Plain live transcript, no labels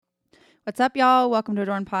What's up, y'all? Welcome to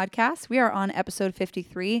Adorn Podcast. We are on episode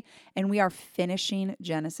 53, and we are finishing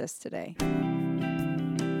Genesis today.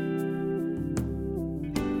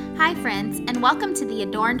 Hi, friends, and welcome to the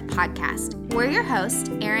Adorned Podcast. We're your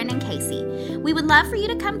hosts, Erin and Casey. We would love for you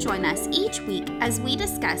to come join us each week as we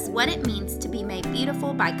discuss what it means to be made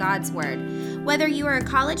beautiful by God's Word. Whether you are a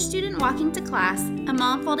college student walking to class, a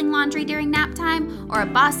mom folding laundry during nap time, or a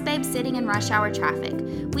boss babe sitting in rush hour traffic,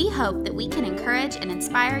 we hope that we can encourage and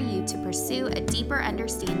inspire you to pursue a deeper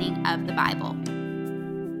understanding of the Bible.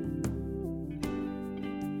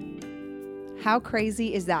 How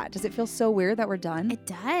crazy is that? Does it feel so weird that we're done? It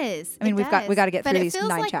does. I mean, we got to get through these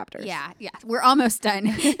 9 chapters. Yeah, we're almost done.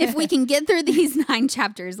 If we can get through these 9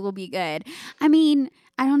 chapters, we'll be good. I mean,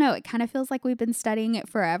 I don't know. It kind of feels like we've been studying it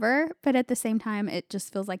forever, but at the same time, it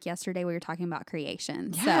just feels like yesterday we were talking about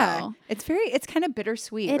creation. Yeah, so it's kind of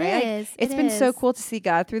bittersweet, it right? is. It's been so cool to see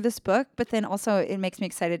God through this book, but then also it makes me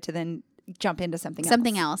excited to then jump into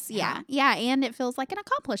something else. Yeah, and it feels like an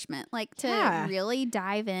accomplishment, like to really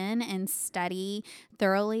dive in and study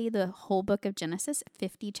thoroughly the whole book of Genesis,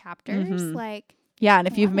 50 chapters. Yeah, and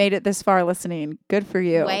if you've made it this far listening, good for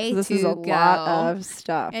you. This is a lot of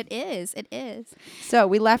stuff. It is. So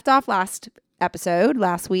we left off last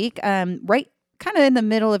week, right kind of in the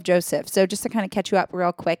middle of Joseph. So just to kind of catch you up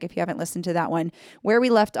real quick, if you haven't listened to that one, where we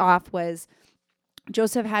left off was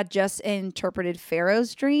Joseph had just interpreted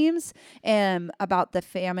Pharaoh's dreams about the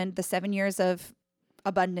famine, the 7 years of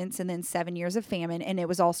abundance and then 7 years of famine, and it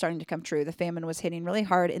was all starting to come true. The famine was hitting really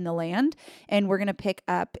hard in the land, and we're going to pick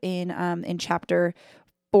up in chapter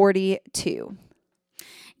 42.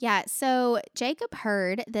 Yeah, so Jacob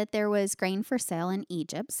heard that there was grain for sale in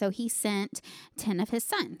Egypt, so he sent 10 of his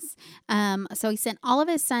sons. So he sent all of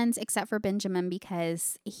his sons except for Benjamin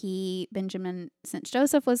because since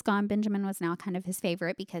Joseph was gone, Benjamin was now kind of his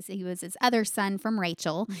favorite because he was his other son from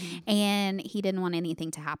Rachel, and he didn't want anything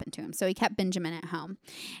to happen to him. So he kept Benjamin at home.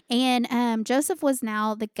 And Joseph was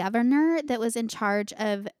now the governor that was in charge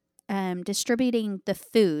of distributing the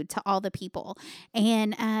food to all the people.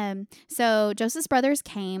 And so Joseph's brothers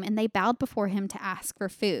came and they bowed before him to ask for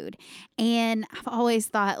food. And I've always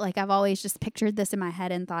just pictured this in my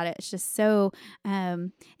head and thought it's just so,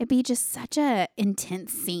 it'd be just such a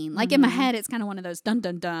intense scene. Like in my head, it's kind of one of those dun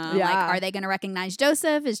dun dun. Yeah. Like, are they going to recognize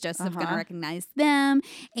Joseph? Is Joseph going to recognize them?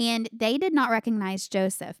 And they did not recognize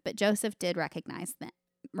Joseph, but Joseph did recognize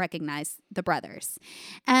the brothers.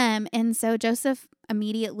 And so Joseph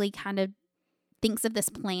immediately kind of thinks of this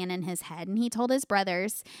plan in his head, and he told his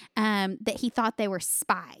brothers that he thought they were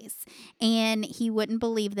spies, and he wouldn't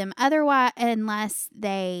believe them otherwise unless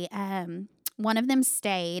they one of them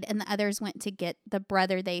stayed and the others went to get the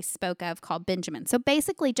brother they spoke of called Benjamin. So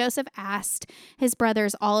basically Joseph asked his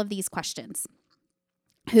brothers all of these questions.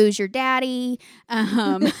 Who's your daddy?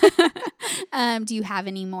 Do you have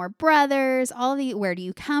any more brothers? Where do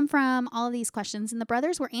you come from? All of these questions. And the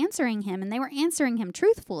brothers were answering him, and they were answering him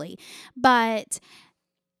truthfully. But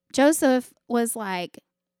Joseph was like,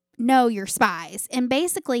 no, you're spies. And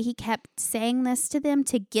basically he kept saying this to them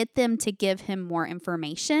to get them to give him more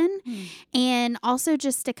information and also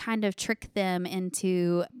just to kind of trick them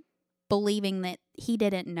into believing that he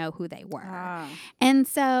didn't know who they were. And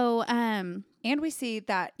so and we see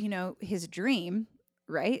that, his dream,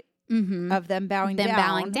 right? Of them bowing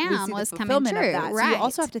down. Was coming true. Of that. Right. So you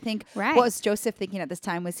also have to think, what was Joseph thinking at this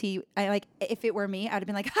time? Was he, if it were me, I'd have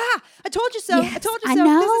been like, ha, I told you so. Yes, I told you I so.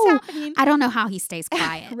 know. This is happening. I don't know how he stays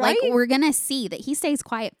quiet. Right? Like, we're going to see that he stays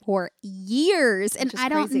quiet for years, and I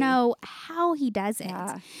don't crazy. know how he does it.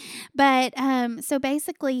 Yeah. But so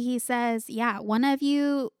basically he says, one of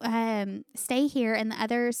you stay here and the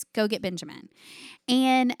others go get Benjamin.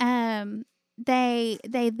 And they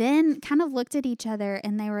then kind of looked at each other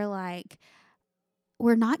and they were like,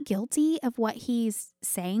 we're not guilty of what he's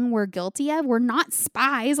saying we're guilty of. We're not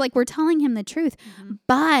spies. Like, we're telling him the truth,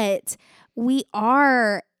 but we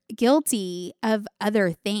are guilty of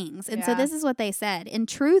other things. And so this is what they said. In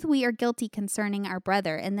truth, we are guilty concerning our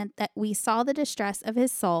brother, and that we saw the distress of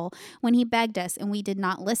his soul when he begged us and we did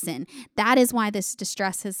not listen. That is why this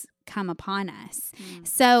distress has come upon us.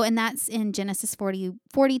 So, and that's in Genesis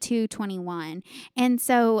 42:21. And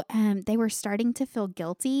so they were starting to feel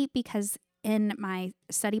guilty because in my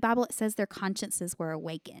study Bible, it says their consciences were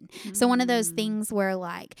awakened. So one of those things where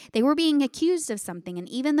like they were being accused of something, and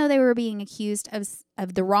even though they were being accused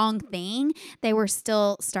of the wrong thing, they were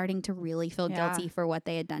still starting to really feel guilty for what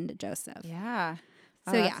they had done to Joseph. Yeah.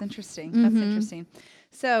 So that's interesting. That's interesting.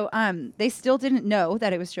 So they still didn't know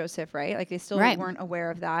that it was Joseph, right? Like they still weren't aware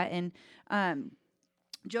of that. And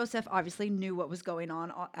Joseph obviously knew what was going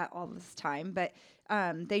on at all this time, but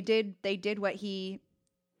they did what he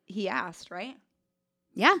he asked, right?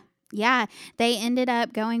 Yeah. Yeah. They ended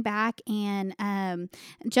up going back, and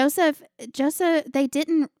Joseph, they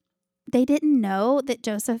didn't know that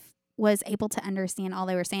Joseph was able to understand all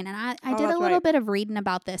they were saying. And I did a little bit of reading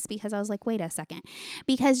about this because I was like, wait a second.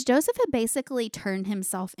 Because Joseph had basically turned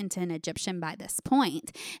himself into an Egyptian by this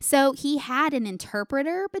point. So he had an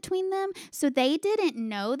interpreter between them. So they didn't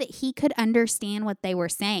know that he could understand what they were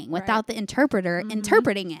saying without the interpreter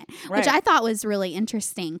interpreting it, which I thought was really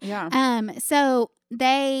interesting. Yeah. So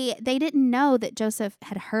they didn't know that Joseph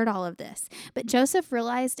had heard all of this. But Joseph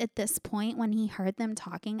realized at this point, when he heard them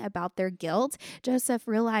talking about their guilt, Joseph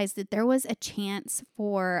realized that there was a chance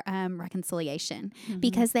for reconciliation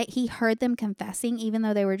because he heard them confessing, even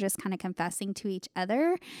though they were just kind of confessing to each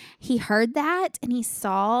other. He heard that, and he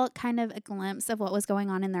saw kind of a glimpse of what was going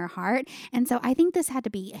on in their heart. And so I think this had to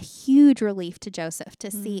be a huge relief to Joseph to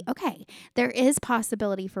see, okay, there is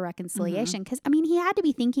possibility for reconciliation. Because, I mean, he had to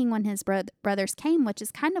be thinking when his brothers came, which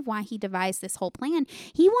is kind of why he devised this whole plan.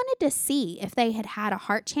 He wanted to see if they had had a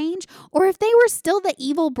heart change or if they were still the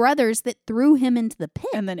evil brothers that threw him into the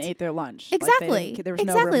pit. And then ate their lunch. Exactly. Like there was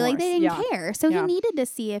no exactly. remorse. Like they didn't care. So he needed to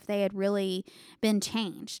see if they had really been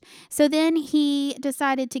changed. So then he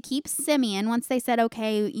decided to keep Simeon. Once they said,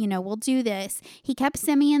 okay, you know, we'll do this. He kept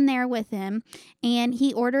Simeon there with him, and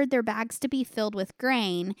he ordered their bags to be filled with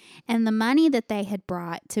grain and the money that they had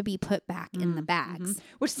brought to be put back in the bags.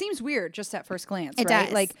 Which seems weird just at first glance, It right?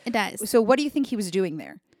 does. Like, it does. So what do you think he was doing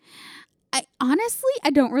there? I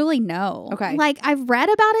don't really know. Okay. Like, I've read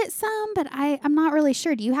about it some, but I'm not really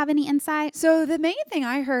sure. Do you have any insight? So the main thing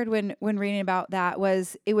I heard when reading about that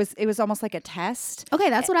was it was almost like a test. Okay,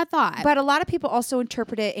 that's what I thought. But a lot of people also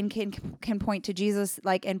interpret it and can point to Jesus,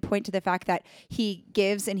 like, and point to the fact that he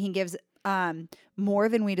gives more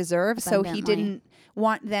than we deserve. So he didn't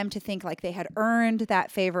want them to think like they had earned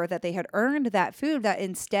that favor, that they had earned that food, that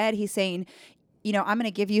instead he's saying, you know, I'm going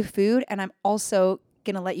to give you food and I'm also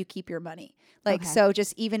going to let you keep your money. Like, so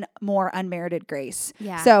just even more unmerited grace.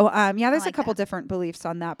 Yeah. So, there's a couple different beliefs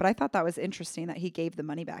on that, but I thought that was interesting that he gave the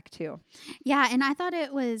money back too. Yeah. And I thought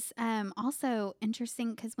it was also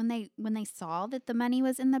interesting because when they saw that the money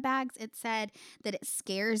was in the bags, it said that it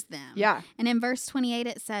scares them. Yeah. And in verse 28,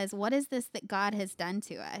 it says, what is this that God has done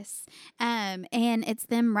to us? And it's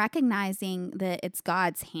them recognizing that it's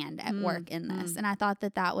God's hand at work in this. And I thought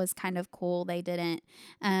that was kind of cool. They didn't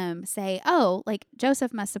say, oh, like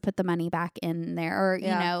Joseph must have put the money back in there, or you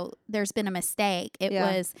know, there's been a mistake. It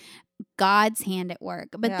was God's hand at work.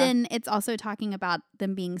 But then it's also talking about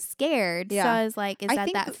them being scared. So I was like, is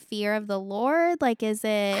that fear of the Lord? Like, is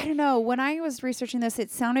it? I don't know. When I was researching this,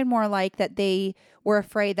 it sounded more like that they were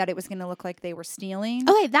afraid that it was going to look like they were stealing.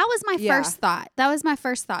 Okay, that was my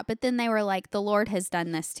first thought. But then they were like, the Lord has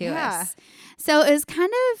done this to us. So it was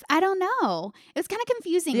kind of, I don't know. It was kind of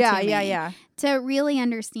confusing to me to really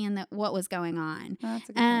understand what was going on. Oh, that's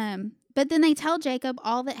a good point. But then they tell Jacob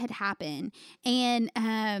all that had happened, and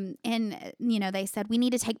you know, they said, we need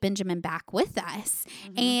to take Benjamin back with us.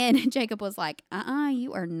 And Jacob was like,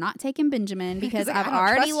 you are not taking Benjamin because like, I've I don't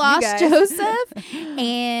already trust lost Joseph,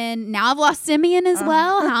 and now I've lost Simeon as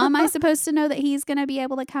well. How am I supposed to know that he's going to be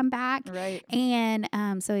able to come back? Right. And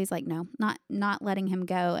so he's like, no, not letting him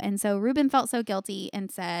go. And so Reuben felt so guilty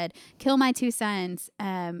and said, kill my two sons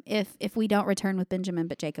if we don't return with Benjamin.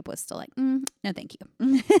 But Jacob was still like, no, thank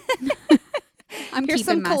you. I'm Here's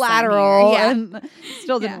keeping some my collateral. son here. And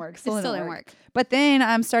still didn't work. Still didn't work. But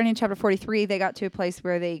then starting in chapter 43, they got to a place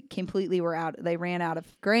where they completely were out. They ran out of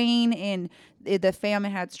grain, and the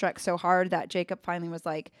famine had struck so hard that Jacob finally was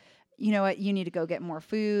like, you know what, you need to go get more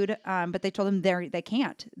food. But they told him they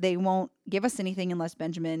can't. They won't give us anything unless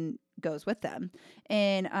Benjamin goes with them.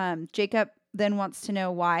 And Jacob then wants to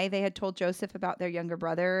know why they had told Joseph about their younger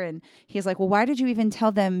brother. And he's like, well, why did you even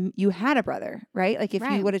tell them you had a brother? Right? Like if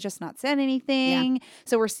you would have just not said anything. Yeah.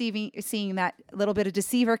 So we're seeing that little bit of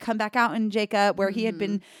deceiver come back out in Jacob where he had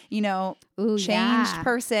been, you know, changed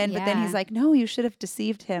person. But then he's like, no, you should have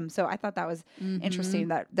deceived him. So I thought that was interesting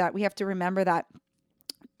that we have to remember that,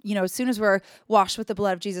 you know, as soon as we're washed with the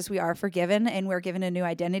blood of Jesus, we are forgiven and we're given a new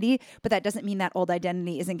identity. But that doesn't mean that old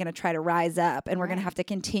identity isn't going to try to rise up, and we're going to have to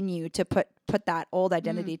continue to put that old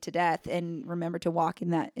identity to death and remember to walk in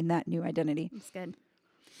that new identity. That's good.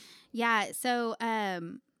 Yeah. So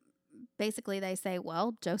basically they say,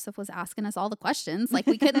 well, Joseph was asking us all the questions. Like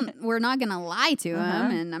we're not going to lie to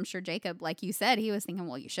him. And I'm sure Jacob, like you said, he was thinking,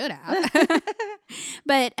 well, you should have.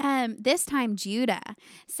 But this time Judah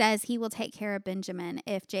says he will take care of Benjamin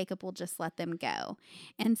if Jacob will just let them go.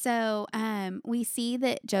 And so we see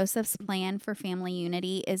that Joseph's plan for family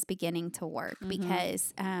unity is beginning to work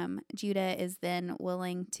because Judah is then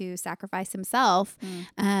willing to sacrifice himself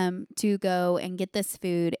to go and get this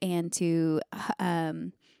food and to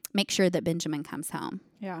make sure that Benjamin comes home.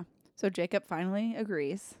 Yeah. So Jacob finally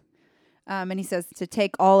agrees. And he says to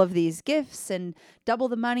take all of these gifts and double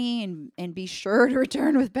the money and be sure to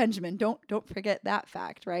return with Benjamin. Don't forget that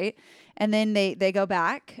fact, right? And then they go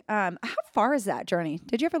back. How far is that journey?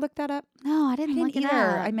 Did you ever look that up? No, I didn't look it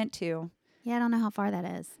either. up. I meant to. Yeah, I don't know how far that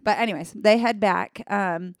is. But anyways, they head back.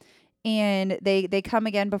 And they come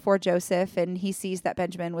again before Joseph, and he sees that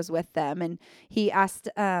Benjamin was with them. And he asked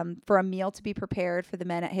for a meal to be prepared for the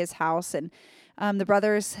men at his house. And the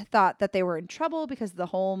brothers thought that they were in trouble because of the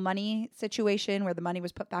whole money situation where the money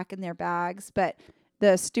was put back in their bags. But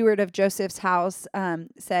the steward of Joseph's house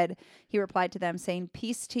he replied to them saying,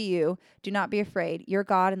 "Peace to you. Do not be afraid. Your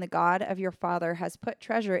God and the God of your father has put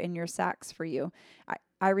treasure in your sacks for you.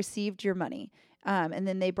 I received your money." And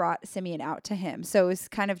then they brought Simeon out to him. So it's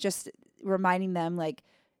kind of just reminding them, like,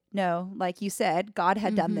 no, like you said, God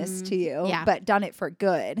had done this to you, but done it for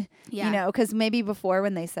good. Yeah. You know, because maybe before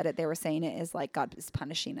when they said it, they were saying it as like God is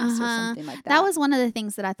punishing us or something like that. That was one of the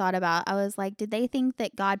things that I thought about. I was like, did they think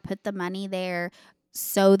that God put the money there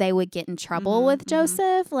so they would get in trouble with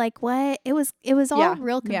Joseph? Like, what? It was all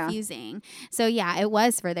real confusing. So yeah, it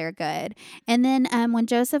was for their good. And then when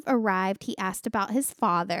Joseph arrived, he asked about his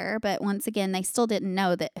father, but once again, they still didn't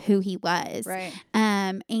know who he was. Right.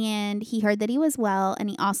 And he heard that he was well, and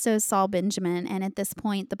he also saw Benjamin. And at this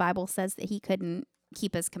point, the Bible says that he couldn't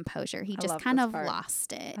keep his composure. He just kind of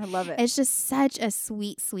lost it. I love it. It's just such a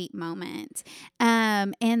sweet, sweet moment.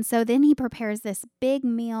 And so then he prepares this big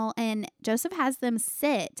meal, and Joseph has them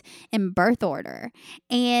sit in birth order.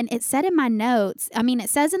 And it said in my notes, it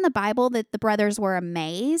says in the Bible that the brothers were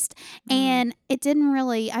amazed, and it didn't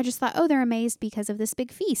really, I just thought, oh, they're amazed because of this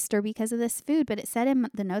big feast or because of this food. But it said in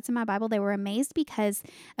the notes in my Bible, they were amazed because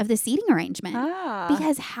of the seating arrangement.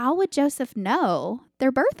 Because how would Joseph know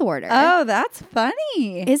their birth order? Oh, that's funny.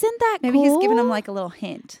 Isn't that Maybe cool? he's giving them like a little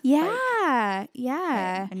hint. Yeah.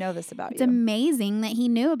 I know this about It's you. amazing that he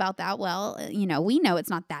knew about that. Well, we know it's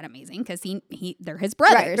not that amazing because they're his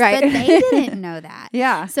brothers, right. but they didn't know that.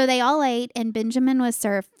 Yeah. So they all ate, and Benjamin was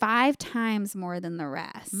served 5 times more than the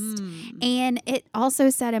rest. And it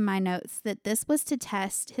also said in my notes that this was to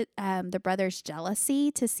test the brothers'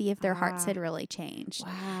 jealousy to see if their hearts had really changed.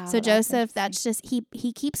 Wow. So Joseph, that's just,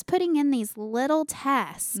 he keeps putting in these little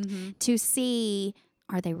tests to see,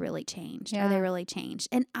 are they really changed? Yeah. Are they really changed?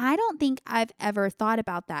 And I don't think I've ever thought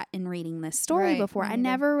about that in reading this story before. I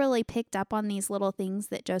never really picked up on these little things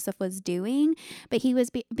that Joseph was doing, but he was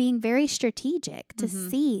being very strategic to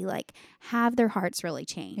see, like, have their hearts really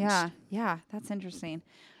changed? Yeah, that's interesting.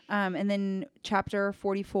 And then chapter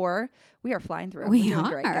 44, we are flying through. We're doing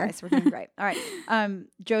great, guys. We're doing great. All right.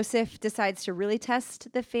 Joseph decides to really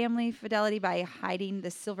test the family fidelity by hiding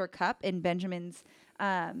the silver cup in Benjamin's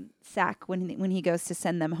sack when he goes to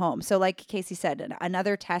send them home. So like Casey said,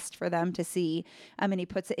 another test for them to see. And he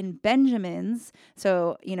puts it in Benjamin's.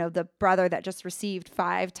 So, the brother that just received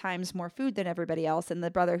 5 times more food than everybody else, and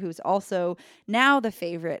the brother who's also now the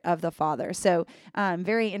favorite of the father. So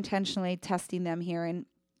very intentionally testing them here.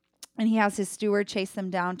 And he has his steward chase them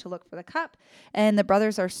down to look for the cup. And the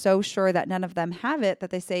brothers are so sure that none of them have it that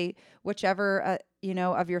they say, whichever,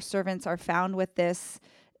 of your servants are found with this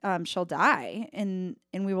shall die. And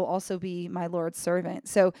we will also be my Lord's servant.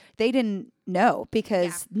 So they didn't know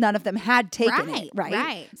because none of them had taken it.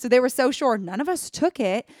 Right. So they were so sure none of us took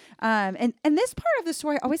it. And this part of the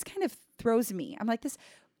story always kind of throws me. I'm like, it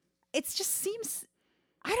just seems,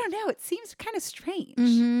 I don't know. It seems kind of strange.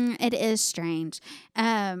 It is strange.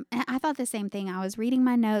 And I thought the same thing. I was reading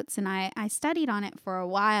my notes and I studied on it for a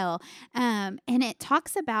while. And it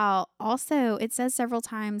talks about also, it says several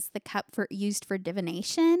times the cup used for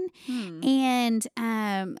divination. And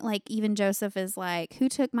like even Joseph is like, who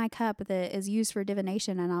took my cup that is used for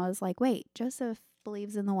divination? And I was like, wait, Joseph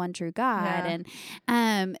believes in the one true God.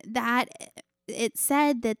 And that... it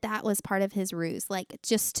said that was part of his ruse, like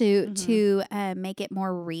just to make it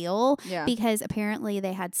more real, because apparently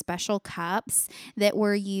they had special cups that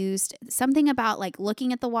were used, something about like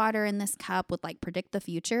looking at the water in this cup would like predict the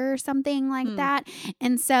future or something like that.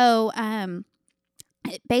 And so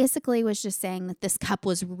it basically was just saying that this cup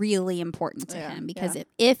was really important to him, because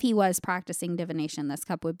if he was practicing divination, this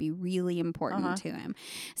cup would be really important to him.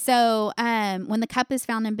 So when the cup is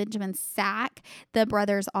found in Benjamin's sack, the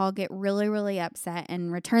brothers all get really, really upset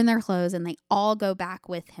and return their clothes, and they all go back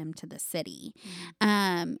with him to the city.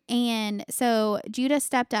 And so Judah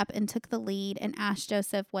stepped up and took the lead and asked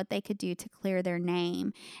Joseph what they could do to clear their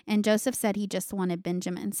name. And Joseph said he just wanted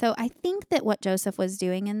Benjamin. So I think that what Joseph was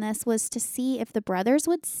doing in this was to see if the brothers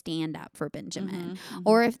would stand up for Benjamin,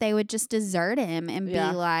 or if they would just desert him and be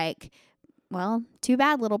like, well, too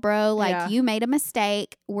bad, little bro. Like, you made a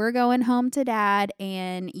mistake. We're going home to dad,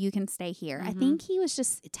 and you can stay here. I think he was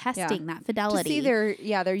just testing that fidelity. To see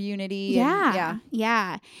their unity.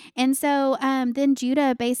 Yeah. And so then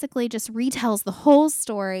Judah basically just retells the whole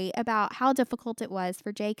story about how difficult it was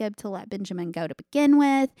for Jacob to let Benjamin go to begin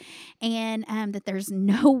with, and that there's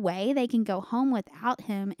no way they can go home without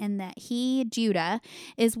him, and that Judah,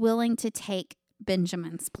 is willing to take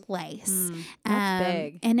Benjamin's place. That's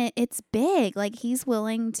big. And it's big. Like, he's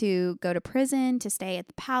willing to go to prison, to stay at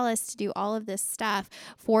the palace, to do all of this stuff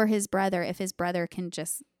for his brother if his brother can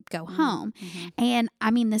just go home. And I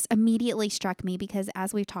mean, this immediately struck me because,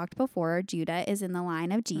 as we've talked before, Judah is in the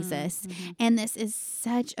line of Jesus. And this is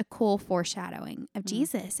such a cool foreshadowing of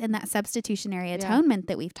Jesus and that substitutionary atonement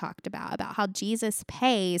that we've talked about how Jesus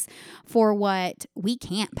pays for what we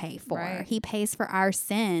can't pay for. Right. He pays for our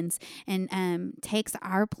sins and takes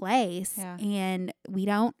our place, and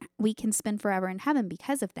we can spend forever in heaven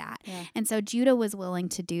because of that. And so Judah was willing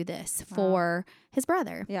to do this for his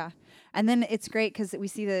brother. And then it's great because we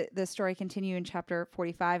see the story continue in chapter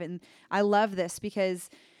 45. And I love this because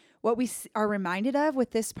what we are reminded of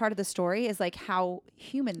with this part of the story is like how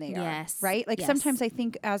human they are, right? Like sometimes I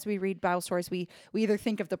think as we read Bible stories, we either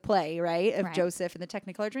think of the play, right, of Joseph and the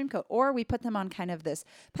Technicolor Dreamcoat, or we put them on kind of this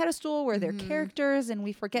pedestal where they're characters and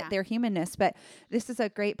we forget their humanness. But this is a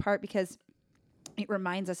great part because it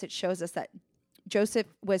reminds us, it shows us that Joseph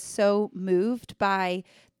was so moved by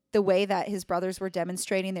the way that his brothers were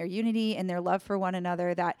demonstrating their unity and their love for one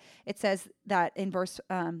another, that it says that in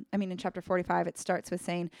in chapter 45, it starts with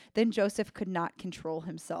saying, then Joseph could not control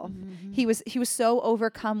himself. He was so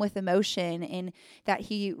overcome with emotion, and that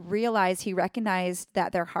he recognized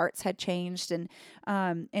that their hearts had changed.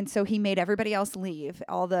 And so he made everybody else leave,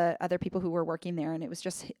 all the other people who were working there. And it was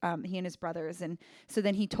just he and his brothers. And so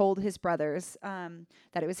then he told his brothers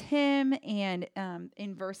that it was him. And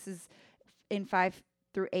in 5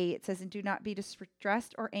 through 8, it says, and do not be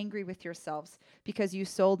distressed or angry with yourselves because you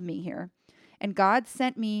sold me here. And God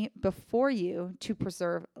sent me before you to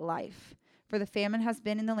preserve life. For the famine has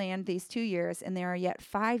been in the land these 2 years, and there are yet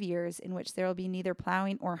 5 years in which there will be neither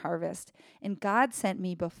plowing or harvest. And God sent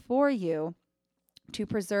me before you to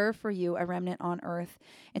preserve for you a remnant on earth,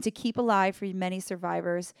 and to keep alive for you many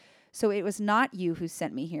survivors. So it was not you who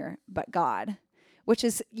sent me here, but God. Which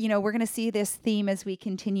is, we're going to see this theme as we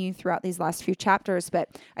continue throughout these last few chapters. But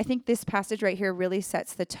I think this passage right here really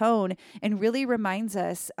sets the tone and really reminds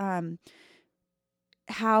us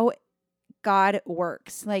how God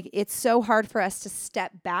works. Like, it's so hard for us to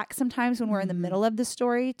step back sometimes when we're in the middle of the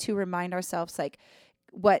story to remind ourselves, like,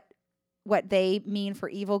 what they mean for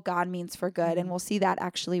evil, God means for good. And we'll see that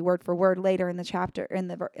actually word for word later in the chapter,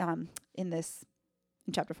 in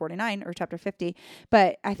chapter 49 or chapter 50.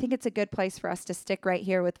 But I think it's a good place for us to stick right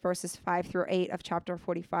here with verses 5 through 8 of chapter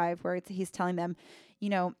 45, where he's telling them,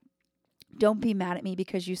 don't be mad at me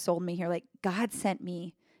because you sold me here. Like, God sent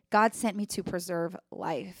me to preserve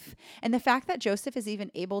life. And the fact that Joseph is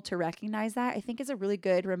even able to recognize that, I think, is a really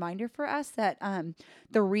good reminder for us that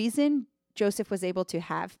the reason Joseph was able to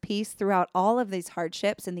have peace throughout all of these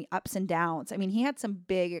hardships and the ups and downs. I mean, he had some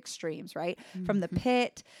big extremes, right? From the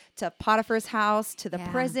pit to Potiphar's house to the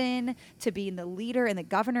prison to being the leader and the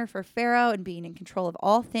governor for Pharaoh and being in control of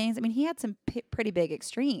all things. I mean, he had some pretty big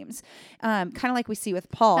extremes, kind of like we see with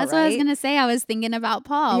Paul. That's what I was going to say. I was thinking about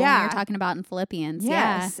Paul when we were talking about in Philippians.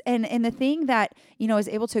 Yes. And the thing that, is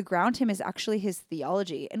able to ground him is actually his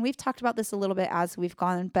theology. And we've talked about this a little bit as we've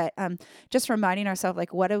gone, but just reminding ourselves,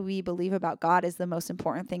 like, what do we believe about God is the most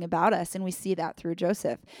important thing about us. And we see that through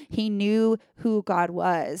Joseph. He knew who God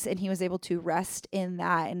was, and he was able to rest in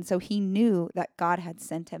that. And so he knew that God had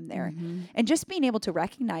sent him there. And just being able to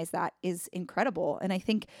recognize that is incredible. And I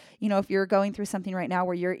think, if you're going through something right now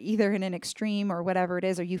where you're either in an extreme or whatever it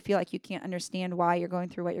is, or you feel like you can't understand why you're going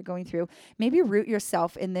through what you're going through, maybe root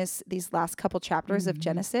yourself in these last couple chapters of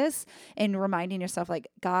Genesis and reminding yourself, like,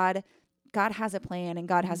 God has a plan and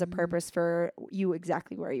God has a purpose for you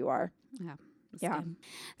exactly where you are. Yeah. Yeah.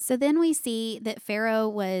 So then we see that Pharaoh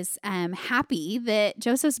was happy that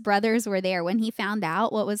Joseph's brothers were there. When he found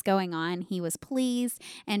out what was going on, he was pleased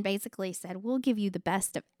and basically said, we'll give you the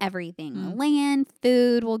best of everything. The land,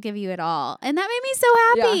 food, we'll give you it all. And that made me so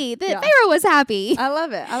happy that Pharaoh was happy. I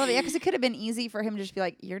love it. Yeah, because it could have been easy for him to just be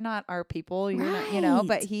like, you're not our people. You're not,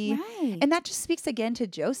 but he, and that just speaks again to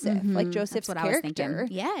Joseph, like Joseph's character.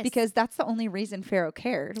 Yes. Because that's the only reason Pharaoh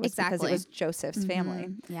cared, was because it was Joseph's family.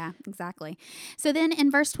 Yeah, exactly. So then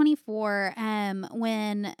in verse 24,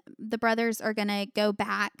 when the brothers are going to go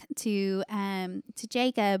back to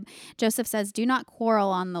Jacob, Joseph says, do not quarrel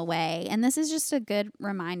on the way. And this is just a good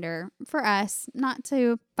reminder for us not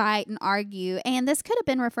to fight and argue. And this could have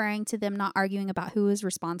been referring to them not arguing about who was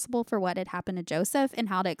responsible for what had happened to Joseph and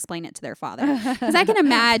how to explain it to their father. Because I can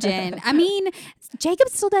imagine, I mean, Jacob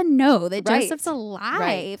still doesn't know that Joseph's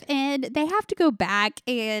alive. And they have to go back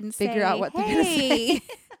and figure out what they're going to say.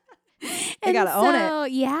 They got to own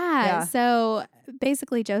it. Yeah. So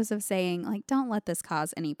basically Joseph saying, like, don't let this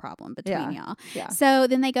cause any problem between y'all. Yeah. So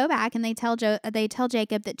then they go back and they tell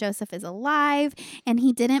Jacob that Joseph is alive, and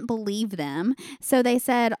he didn't believe them. So they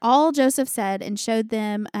said all Joseph said and showed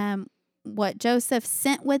them what Joseph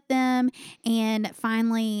sent with them. And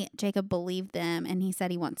finally, Jacob believed them, and he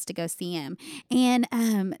said he wants to go see him. And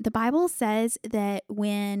the Bible says that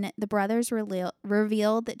when the brothers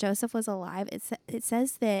revealed that Joseph was alive, it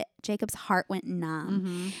says that Jacob's heart went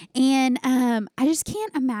numb. And I just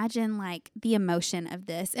can't imagine, like, the emotion of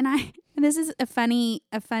this. And this is a funny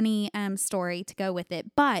story to go with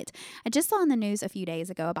it. But I just saw in the news a few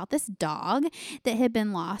days ago about this dog that had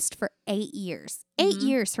been lost for 8 years. 8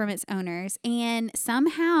 years from its owners. And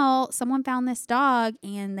somehow someone found this dog,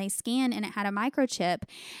 and they scanned, and it had a microchip.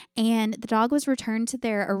 And the dog was returned to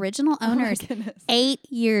their original owners 8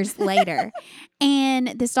 years later. And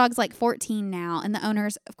this dog's like 14 now. And the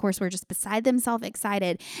owners, of course, were just beside themselves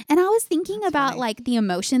excited. And I was thinking about like the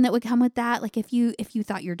emotion that would come with that. Like if you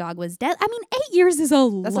thought your dog was dead. I mean, 8 years is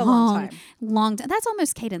that's a long time. That's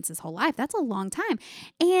almost Cadence's whole life. That's a long time.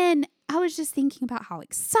 And I was just thinking about how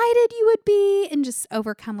excited you would be and just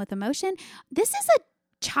overcome with emotion. This is a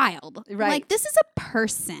child. Right. Like, this is a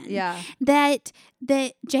person. Yeah. That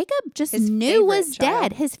Jacob just knew was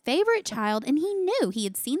dead. His favorite child. And he knew. He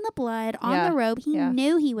had seen the blood on the robe. He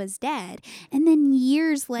knew he was dead. And then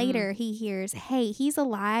years later, he hears, hey, he's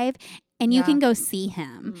alive. And you can go see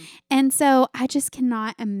him. And so I just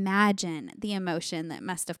cannot imagine the emotion that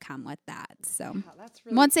must have come with that. So that's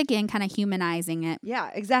really, once again, kind of humanizing it.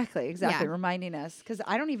 Yeah, exactly. Yeah. Reminding us. Because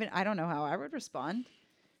I don't know how I would respond.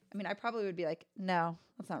 I mean, I probably would be like, no,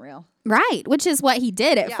 that's not real. Right. Which is what he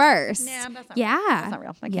did at first. Nah, that's not real. That's not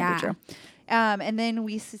real. That can't be true. And then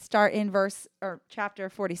we start in chapter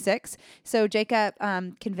 46. So Jacob,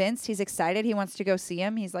 convinced, he's excited. He wants to go see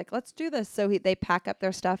him. He's like, let's do this. So they pack up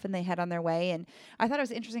their stuff and they head on their way. And I thought it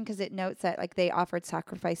was interesting because it notes that like they offered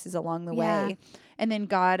sacrifices along the way. And then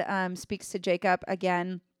God speaks to Jacob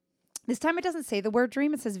again. This time it doesn't say the word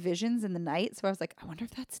dream. It says visions in the night. So I was like, I wonder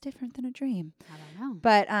if that's different than a dream. I don't know.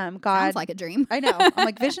 But God... Sounds like a dream. I know. I'm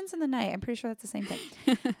like, visions in the night. I'm pretty sure that's the same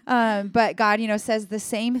thing. But God, says the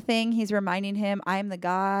same thing. He's reminding him, I am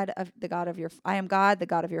God, the God of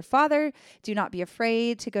your father. Do not be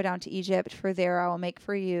afraid to go down to Egypt, for there I will make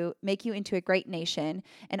you into a great nation.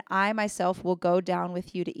 And I myself will go down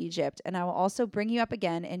with you to Egypt. And I will also bring you up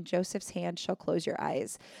again, and Joseph's hand shall close your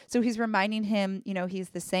eyes. So he's reminding him, he's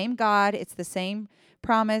the same God. It's the same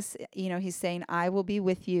promise. He's saying, I will be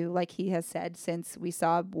with you, like he has said since we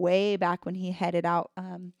saw way back when he headed out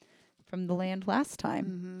from the land last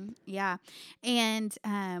time. Yeah. And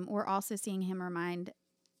we're also seeing him remind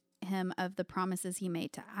him of the promises he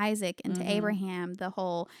made to Isaac and to Abraham, the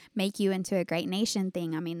whole make you into a great nation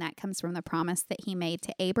thing. I mean, that comes from the promise that he made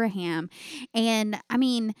to Abraham. And I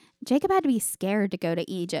mean, Jacob had to be scared to go to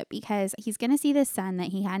Egypt because he's going to see this son that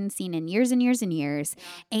he hadn't seen in years and years and years.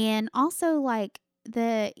 Yeah. And also, like,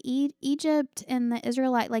 the Egypt and the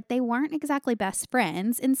Israelite, like, they weren't exactly best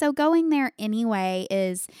friends. And so going there anyway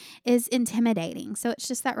is intimidating. So it's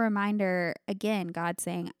just that reminder, again, God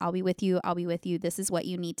saying, I'll be with you. This is what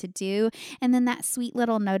you need to do. And then that sweet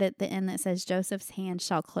little note at the end that says, Joseph's hand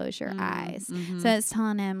shall close your eyes. So it's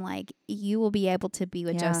telling him, like, you will be able to be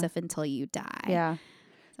with Joseph until you die. Yeah.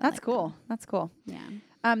 So that's cool. That's cool. Yeah.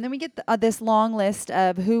 Then we get this long list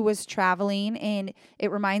of who was traveling, and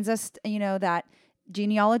it reminds us, that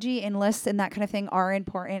genealogy and lists and that kind of thing are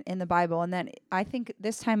important in the Bible. And then I think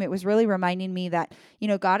this time it was really reminding me that,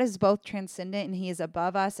 God is both transcendent and he is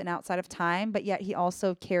above us and outside of time, but yet he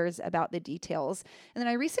also cares about the details. And then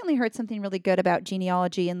I recently heard something really good about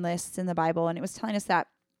genealogy and lists in the Bible. And it was telling us that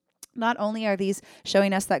not only are these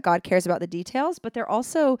showing us that God cares about the details, but they're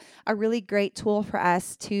also a really great tool for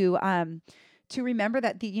us to remember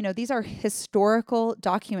that these are historical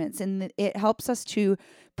documents, and it helps us to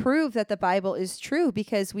prove that the Bible is true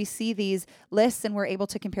because we see these lists and we're able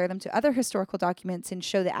to compare them to other historical documents and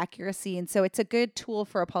show the accuracy. And so it's a good tool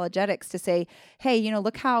for apologetics to say, hey,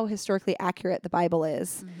 look how historically accurate the Bible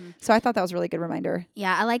is. So I thought that was a really good reminder.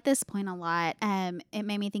 Yeah, I like this point a lot. It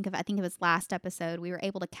made me think of, I think it was last episode, we were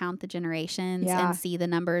able to count the generations and see the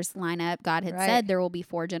numbers line up. God had said there will be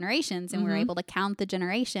 4 generations, and we were able to count the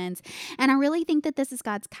generations. And I really think that this is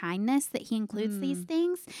God's kindness that he includes these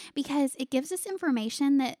things, because it gives us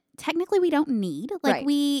information that technically we don't need. Like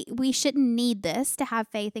we shouldn't need this to have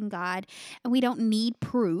faith in God, and we don't need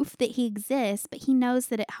proof that he exists, but he knows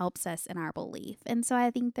that it helps us in our belief. And so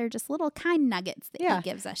I think they're just little kind nuggets that he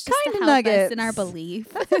gives us just to help us in our belief.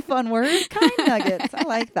 That's a fun word. Kind nuggets. I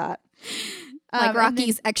like that. Like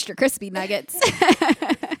Rocky's extra crispy nuggets.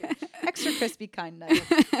 Extra crispy kind nuggets.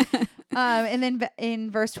 And then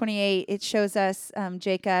in verse 28, it shows us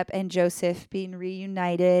Jacob and Joseph being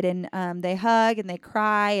reunited, and they hug and they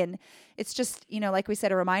cry. And it's just, like we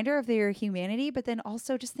said, a reminder of their humanity, but then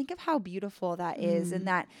also just think of how beautiful that is, and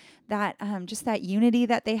that just that unity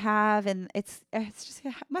that they have. And it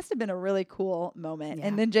must have been a really cool moment. Yeah.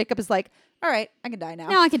 And then Jacob is like, all right, I can die now.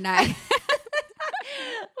 Now I can die.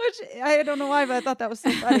 Which I don't know why, but I thought that was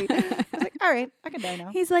so funny. I was like, all right, I can die now.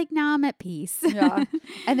 He's like, now I'm at peace. Yeah.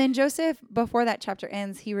 And then Joseph, before that chapter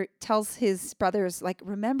ends, he tells his brothers, like,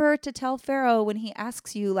 remember to tell Pharaoh when he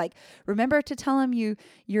asks you, like, remember to tell him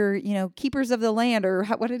you're keepers of the land, or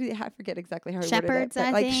what did he, I forget exactly how he shepherds,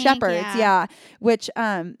 worded it. I think. Shepherds, yeah. Which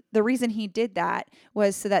the reason he did that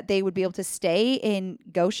was so that they would be able to stay in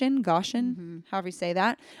Goshen, however you say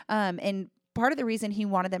that, and part of the reason he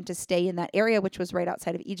wanted them to stay in that area, which was right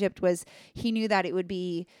outside of Egypt, was he knew that it would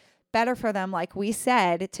be better for them, like we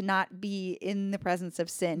said, to not be in the presence of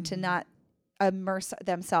sin, to not immerse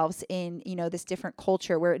themselves in, this different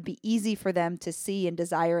culture where it'd be easy for them to see and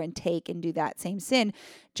desire and take and do that same sin.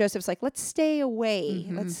 Joseph's like, let's stay away.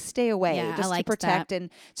 Let's stay away, just to protect and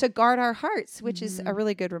to guard our hearts, which is a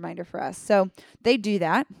really good reminder for us. So they do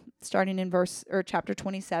that starting in chapter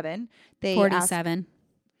 27. 47.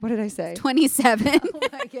 What did I say? 27. Oh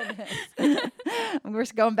my goodness. We're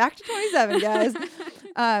going back to 27,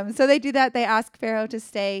 guys. So they do that. They ask Pharaoh to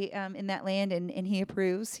stay in that land, and he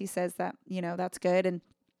approves. He says that, that's good. And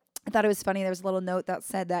I thought it was funny. There was a little note that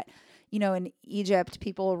said that, in Egypt,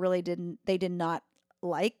 people really did not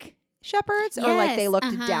like shepherds, or like they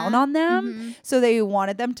looked down on them. So they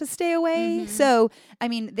wanted them to stay away. So,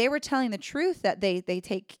 they were telling the truth that they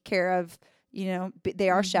take care of, they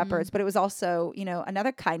are shepherds, but it was also,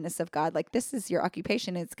 another kindness of God. Like, this is your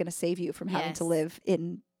occupation. And it's going to save you from having to live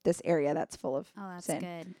in this area that's full of sin. That's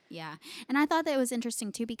good. Yeah. And I thought that was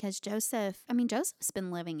interesting too, because Joseph's been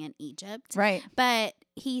living in Egypt. Right. But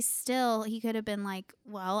he could have been like,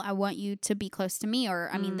 well, I want you to be close to me, or,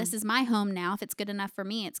 this is my home now. If it's good enough for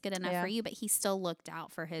me, it's good enough for you. But he still looked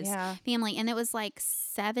out for his family. And it was like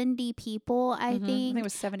 70 people, I think. I think it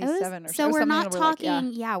was 77 so we're not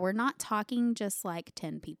talking, we're not talking just like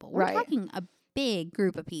 10 people. We're talking a big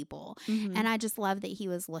group of people. And I just love that he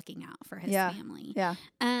was looking out for his family. Yeah.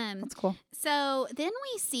 That's cool. So then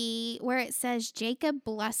we see where it says Jacob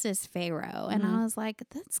blesses Pharaoh. And I was like,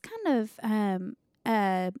 that's kind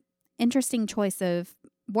of interesting choice of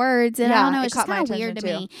words, and I don't know, it's just kind of weird to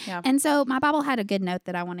me. Yeah. And so my Bible had a good note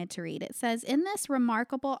that I wanted to read. It says, in this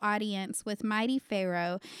remarkable audience with mighty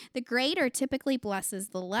Pharaoh, the greater typically blesses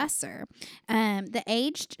the lesser. The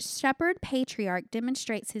aged shepherd patriarch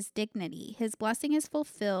demonstrates his dignity. His blessing is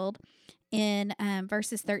fulfilled in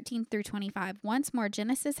verses 13 through 25. Once more,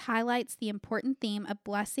 Genesis highlights the important theme of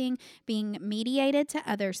blessing being mediated to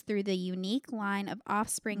others through the unique line of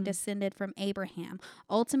offspring descended from Abraham.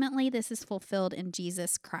 Ultimately, this is fulfilled in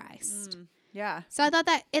Jesus Christ. Yeah. So I thought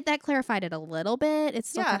that clarified it a little bit. It's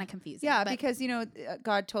still kind of confusing. Yeah, because,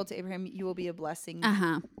 God told to Abraham, you will be a blessing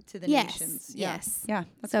to the nations. Yes. Yeah.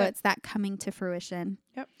 So it's that coming to fruition.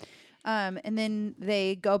 Yep. And then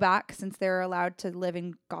they go back, since they're allowed to live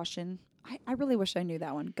in Goshen. I really wish I knew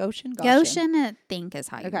that one. Goshen, I think is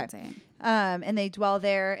how you would say it. And they dwell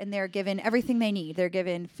there, and they're given everything they need. They're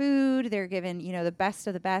given food. They're given, the best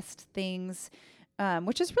of the best things,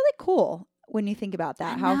 which is really cool when you think about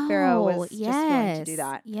that, how Pharaoh was just willing to do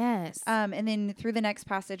that. Yes. And then through the next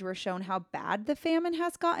passage, we're shown how bad the famine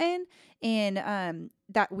has gotten, and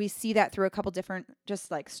that we see that through a couple different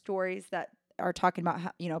just like stories that are talking about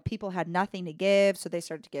how, people had nothing to give, so they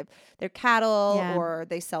started to give their cattle or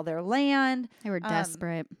they sell their land. They were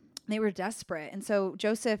desperate. And so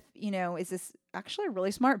Joseph, is this actually a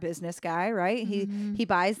really smart business guy, right? He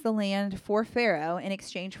buys the land for Pharaoh in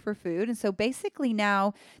exchange for food. And so basically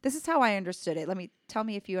now, this is how I understood it. Tell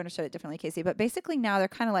me if you understood it differently, Casey. But basically now they're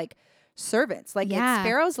kind of like servants. Like it's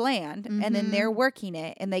Pharaoh's land and then they're working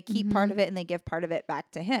it and they keep part of it and they give part of it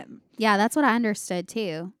back to him. Yeah, that's what I understood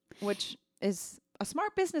too. Which is a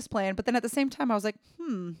smart business plan. But then at the same time, I was like,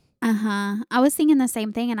 I was thinking the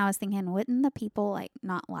same thing, and I was thinking, wouldn't the people like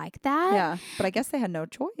not like that? Yeah, but I guess they had no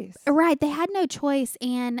choice. Right, they had no choice.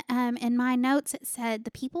 And in my notes, it said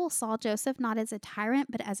the people saw Joseph not as a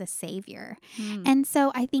tyrant, but as a savior. And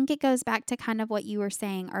so I think it goes back to kind of what you were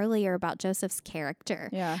saying earlier about Joseph's character.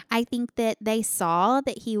 Yeah, I think that they saw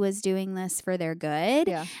that he was doing this for their good.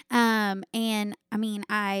 Yeah. And I mean,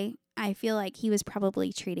 I feel like he was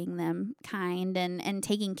probably treating them kind and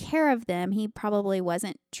taking care of them. He probably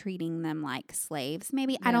wasn't treating them like slaves.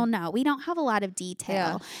 Maybe, I don't know. We don't have a lot of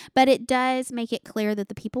detail, but it does make it clear that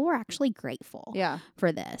the people were actually grateful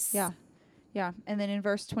for this. Yeah. Yeah. And then in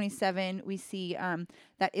verse 27, we see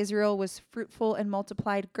that Israel was fruitful and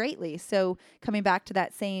multiplied greatly. So coming back to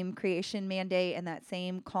that same creation mandate and that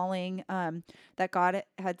same calling that God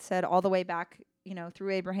had said all the way back, through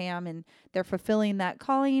Abraham, and they're fulfilling that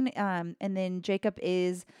calling. And then Jacob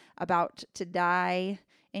is about to die,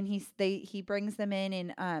 and he brings them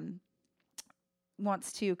in and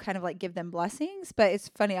wants to kind of like give them blessings. But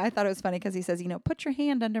it's funny. I thought it was funny because he says, put your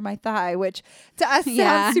hand under my thigh, which to us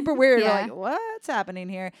sounds super weird. We're like, what's happening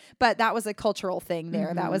here? But that was a cultural thing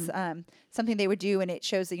there. That was something they would do. And it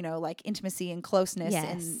shows, like intimacy and closeness.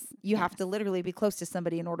 And you have to literally be close to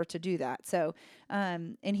somebody in order to do that. So,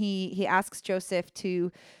 and he asks Joseph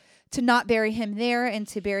to not bury him there and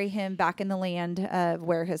to bury him back in the land of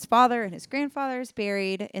where his father and his grandfather is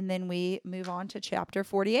buried. And then we move on to chapter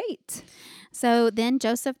 48. So then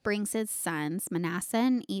Joseph brings his sons, Manasseh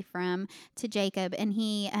and Ephraim, to Jacob,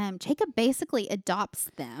 and Jacob basically adopts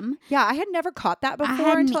them. Yeah, I had never caught that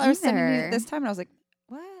before until I was sitting here this time, and I was like,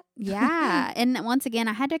 what? Yeah. And once again,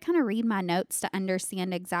 I had to kind of read my notes to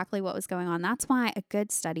understand exactly what was going on. That's why a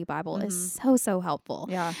good study Bible is so helpful.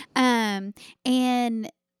 Yeah. And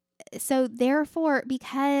so therefore,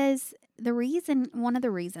 because one of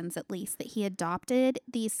the reasons at least that he adopted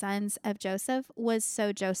these sons of Joseph was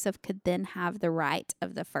so Joseph could then have the right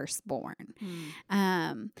of the firstborn,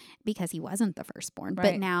 because he wasn't the firstborn.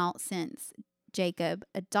 Right. But now since Jacob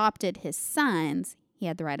adopted his sons, he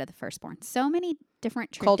had the right of the firstborn. So many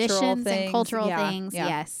different traditions and cultural things. Yeah.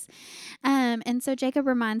 Yes. And so Jacob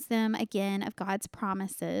reminds them again of God's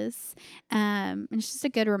promises. And it's just a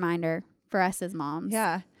good reminder for us as moms.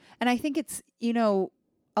 Yeah. And I think it's,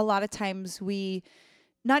 a lot of times we,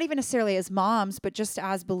 not even necessarily as moms, but just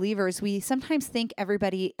as believers, we sometimes think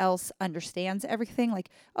everybody else understands everything. Like,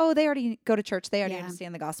 oh, they already go to church. They already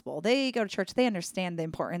understand the gospel. They go to church. They understand the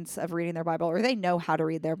importance of reading their Bible, or they know how to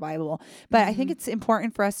read their Bible. But I think it's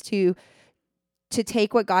important for us to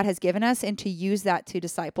take what God has given us and to use that to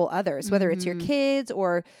disciple others, whether it's your kids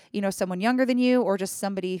or, someone younger than you or just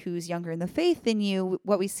somebody who's younger in the faith than you.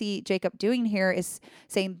 What we see Jacob doing here is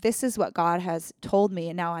saying, this is what God has told me,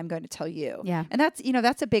 and now I'm going to tell you. Yeah. And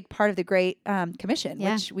that's a big part of the Great Commission,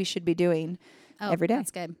 which we should be doing every day. That's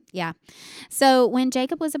good. Yeah. So when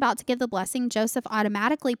Jacob was about to give the blessing, Joseph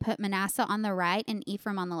automatically put Manasseh on the right and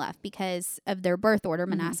Ephraim on the left because of their birth order.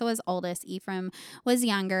 Manasseh was oldest, Ephraim was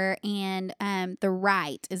younger, and the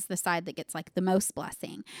right is the side that gets like the most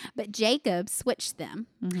blessing. But Jacob switched them.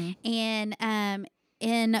 And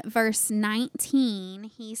in verse 19,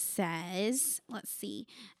 he says, let's see,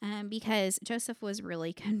 because Joseph was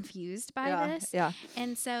really confused by this. Yeah.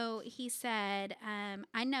 And so he said,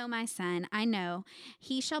 I know my son, I know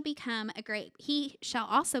he shall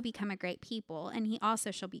also become a great people, and he also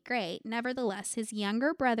shall be great. Nevertheless, his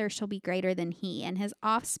younger brother shall be greater than he, and his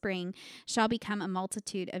offspring shall become a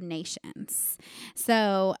multitude of nations.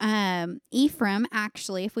 So Ephraim,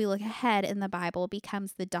 actually, if we look ahead in the Bible,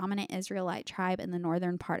 becomes the dominant Israelite tribe in the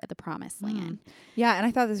northern part of the promised land. Yeah, and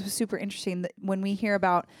I thought this was super interesting that when we hear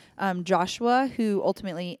about Joshua, who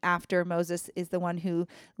ultimately after Moses is the one who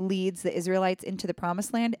leads the Israelites into the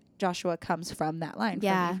promised land, Joshua comes from that line.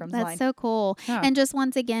 Yeah, from Ephraim's that's line. so cool. Yeah. And just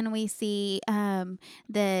once again, we see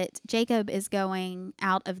that Jacob is going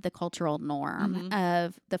out of the cultural norm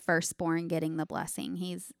of the firstborn getting the blessing.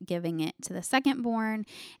 He's giving it to the secondborn,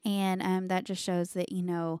 and that just shows that,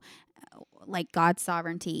 like God's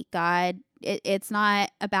sovereignty. It's not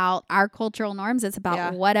about our cultural norms. It's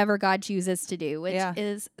about whatever God chooses to do, which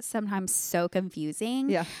is sometimes so confusing.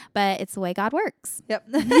 Yeah. But it's the way God works. Yep.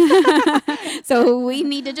 So we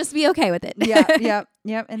need to just be okay with it. Yep.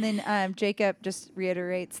 And then Jacob just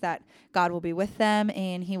reiterates that God will be with them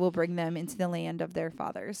and he will bring them into the land of their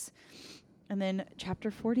fathers. And then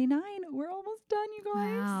chapter 49, we're almost done, you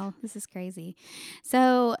guys. Wow, this is crazy.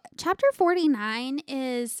 So chapter 49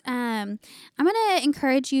 is, I'm going to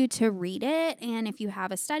encourage you to read it. And if you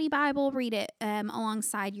have a study Bible, read it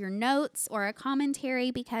alongside your notes or a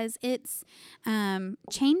commentary, because it's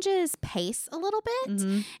changes pace a little bit.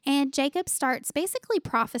 Mm-hmm. And Jacob starts basically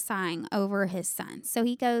prophesying over his sons. So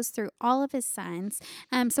he goes through all of his sons.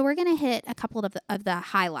 So we're going to hit a couple of the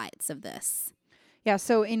highlights of this. Yeah,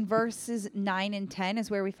 so in verses 9 and 10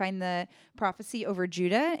 is where we find the prophecy over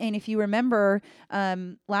Judah. And if you remember,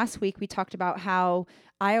 last week we talked about how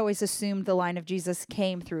I always assumed the line of Jesus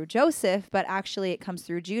came through Joseph, but actually it comes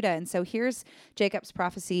through Judah. And so here's Jacob's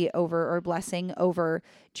prophecy over, or blessing over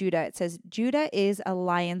Judah. It says, Judah is a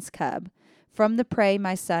lion's cub. From the prey,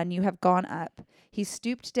 my son, you have gone up. He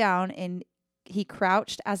stooped down and he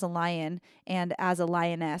crouched as a lion and as a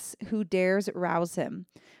lioness. Who dares rouse him?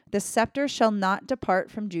 The scepter shall not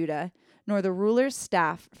depart from Judah, nor the ruler's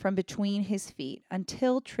staff from between his feet,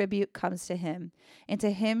 until tribute comes to him, and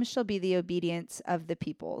to him shall be the obedience of the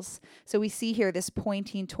peoples. So we see here this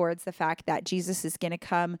pointing towards the fact that Jesus is going to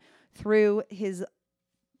come through his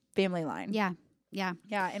family line. Yeah. Yeah.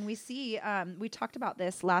 Yeah. And we see, we talked about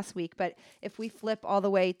this last week, but if we flip all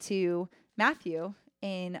the way to Matthew,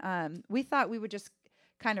 and we thought we would just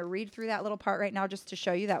kind of read through that little part right now just to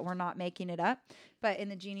show you that we're not making it up. But in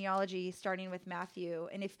the genealogy, starting with Matthew,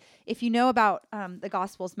 and if you know about the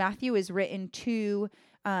Gospels, Matthew is written to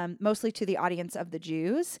mostly to the audience of the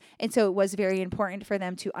Jews. And so it was very important for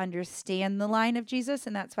them to understand the line of Jesus.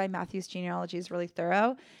 And that's why Matthew's genealogy is really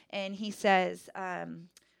thorough. And he says,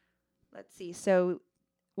 let's see. So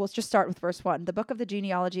we'll just start with verse 1. The book of the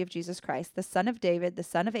genealogy of Jesus Christ, the son of David, the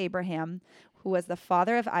son of Abraham, who was the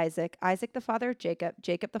father of Isaac, Isaac the father of Jacob,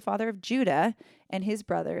 Jacob the father of Judah and his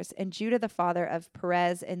brothers, and Judah the father of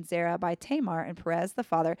Perez and Zerah by Tamar, and Perez the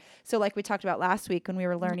father. So like we talked about last week when we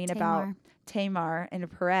were learning about Tamar and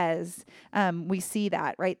Perez, we see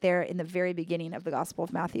that right there in the very beginning of the Gospel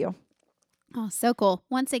of Matthew. Oh, so cool.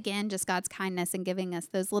 Once again, just God's kindness and giving us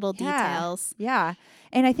those little details. Yeah.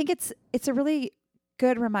 And I think it's a really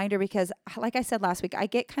good reminder, because like I said last week, I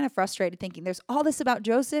get kind of frustrated thinking there's all this about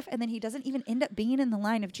Joseph and then he doesn't even end up being in the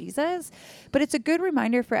line of Jesus. But it's a good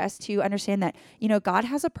reminder for us to understand that, God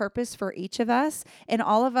has a purpose for each of us, and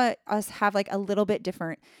all of us have like a little bit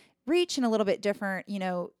different reach and a little bit different,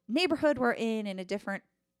 neighborhood we're in, and a different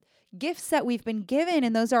gifts that we've been given,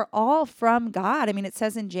 and those are all from God. I mean, it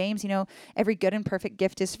says in James, every good and perfect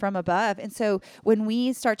gift is from above. And so when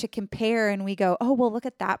we start to compare and we go, oh, well, look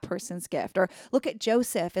at that person's gift, or look at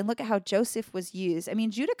Joseph and look at how Joseph was used. I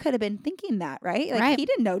mean, Judah could have been thinking that, right? Like he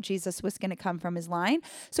didn't know Jesus was going to come from his line.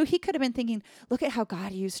 So he could have been thinking, look at how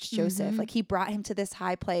God used Joseph. Like he brought him to this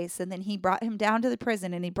high place, and then he brought him down to the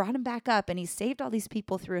prison, and he brought him back up, and he saved all these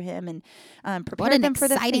people through him, and prepared them for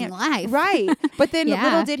the exciting life. Right. But then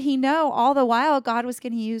little did he know, all the while God was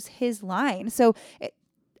going to use his line. So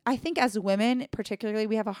I think as women, particularly,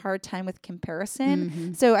 we have a hard time with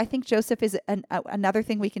comparison. So I think Joseph is another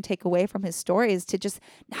thing we can take away from his story, is to just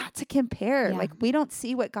not to compare. Like we don't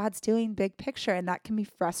see what God's doing big picture, and that can be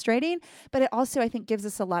frustrating. But it also, I think, gives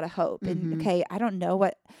us a lot of hope. And okay, I don't know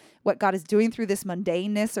what God is doing through this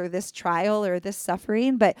mundaneness or this trial or this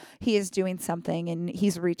suffering, but he is doing something, and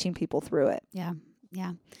he's reaching people through it. Yeah.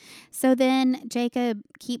 Yeah. So then Jacob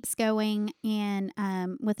keeps going and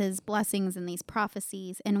with his blessings and these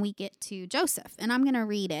prophecies, and we get to Joseph. And I'm going to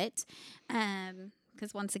read it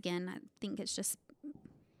because once again, I think it's just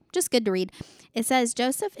good to read. It says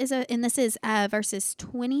Joseph is and this is verses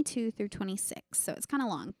 22 through 26. So it's kind of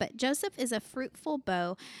long, but Joseph is a fruitful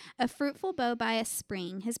bow by a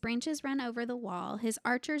spring. His branches run over the wall. His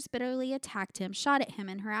archers bitterly attacked him, shot at him,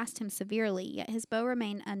 and harassed him severely. Yet his bow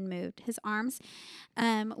remained unmoved. His arms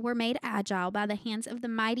were made agile by the hands of the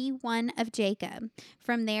mighty one of Jacob.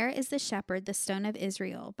 From there is the shepherd, the stone of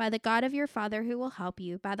Israel. By the God of your father who will help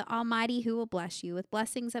you, by the Almighty who will bless you with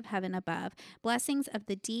blessings of heaven above, blessings of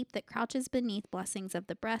the deep that crouches beneath, blessings of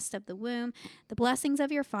the breast of the womb. The blessings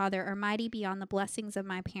of your father are mighty beyond the blessings of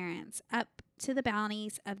my parents, up to the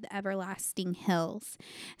bounties of the everlasting hills.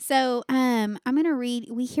 So I'm going to read,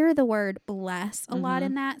 we hear the word bless a lot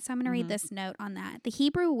in that. So I'm going to read this note on that. The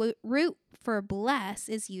Hebrew root for bless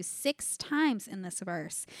is used 6 times in this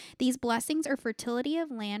verse. These blessings are fertility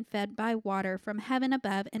of land fed by water from heaven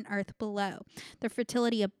above and earth below. The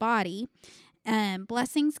fertility of body,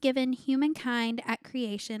 blessings given humankind at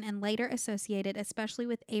creation and later associated, especially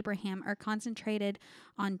with Abraham, are concentrated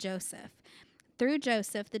on Joseph. Through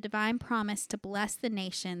Joseph, the divine promise to bless the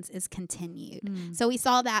nations is continued. So we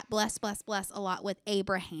saw that bless, bless, bless a lot with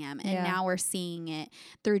Abraham, and now we're seeing it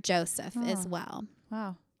through Joseph as well.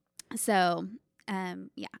 Wow. So,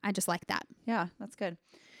 yeah, I just like that. Yeah, that's good.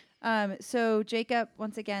 So Jacob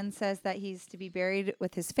once again says that he's to be buried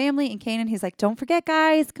with his family in Canaan. He's like, don't forget,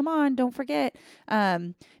 guys, come on, don't forget.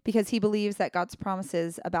 Because he believes that God's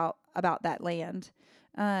promises about that land.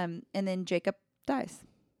 And then Jacob dies.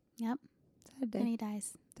 Yep. Sad day. And he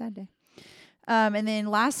dies. Sad day. And then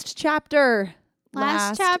last chapter,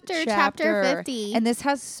 chapter 50. And this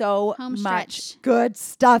has so Home much stretch. good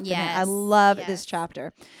stuff in it. I Yes, love yes. this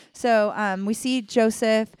chapter. So we see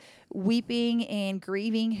Joseph weeping and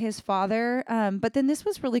grieving his father. But then this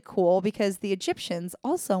was really cool because the Egyptians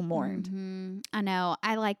also mourned. Mm-hmm. I know.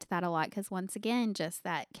 I liked that a lot because once again, just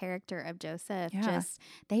that character of Joseph, Yeah.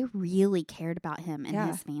 they really cared about him and Yeah.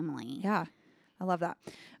 his family. Yeah, I love that.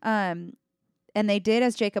 And they did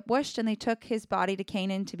as Jacob wished, and they took his body to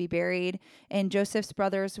Canaan to be buried. And Joseph's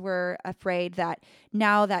brothers were afraid that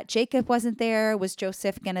now that Jacob wasn't there, was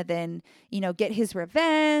Joseph going to then, get his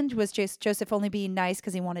revenge? Was Joseph only being nice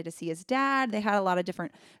because he wanted to see his dad? They had a lot of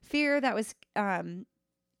different fear that was, coming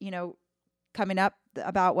up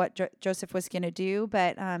about what Joseph was going to do.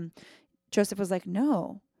 But Joseph was like,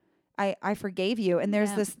 no. I forgave you. And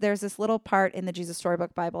there's this little part in the Jesus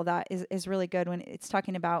Storybook Bible that is really good when it's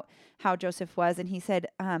talking about how Joseph was. And he said,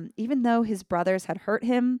 even though his brothers had hurt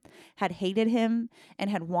him, had hated him, and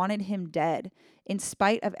had wanted him dead, in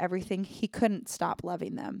spite of everything, he couldn't stop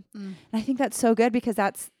loving them. And I think that's so good because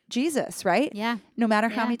that's Jesus, right? Yeah. No matter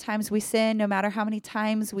how many times we sin, no matter how many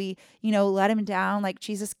times we, let him down, like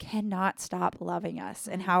Jesus cannot stop loving us.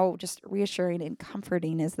 And how just reassuring and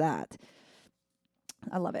comforting is that?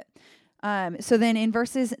 I love it. So then in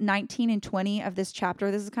verses 19 and 20 of this chapter,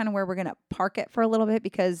 this is kind of where we're going to park it for a little bit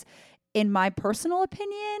because in my personal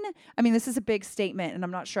opinion, I mean, this is a big statement and I'm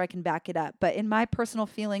not sure I can back it up, but in my personal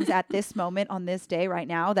feelings at this moment on this day right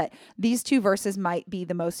now, that these two verses might be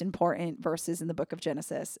the most important verses in the book of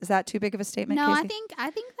Genesis. Is that too big of a statement, No, Casey? I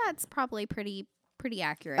think that's probably pretty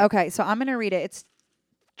accurate. Okay, so I'm going to read it. It's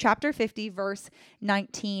chapter 50, verse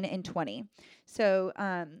 19 and 20. So,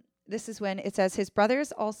 this is when it says, his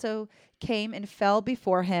brothers also came and fell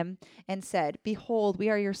before him and said, behold, we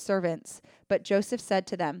are your servants. But Joseph said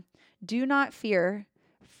to them, do not fear,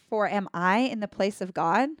 for am I in the place of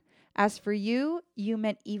God? As for you, you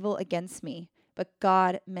meant evil against me, but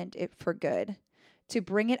God meant it for good, to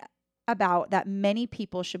bring it about that many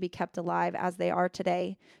people should be kept alive as they are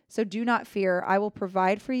today. So do not fear. I will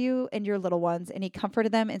provide for you and your little ones. And he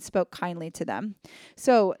comforted them and spoke kindly to them.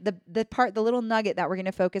 So the little nugget that we're going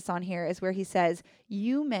to focus on here is where he says,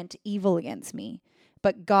 you meant evil against me,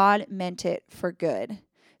 but God meant it for good.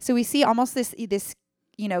 So we see almost this,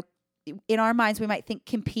 in our minds, we might think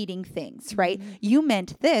competing things, right? Mm-hmm. You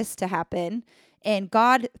meant this to happen and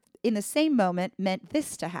God in the same moment meant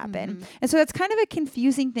this to happen. Mm-hmm. And so that's kind of a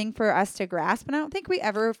confusing thing for us to grasp. And I don't think we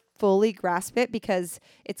ever fully grasp it because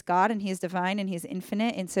it's God and he's divine and he's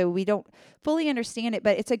infinite. And so we don't fully understand it,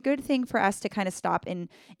 but it's a good thing for us to kind of stop and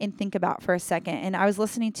think about for a second. And I was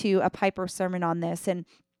listening to a Piper sermon on this, and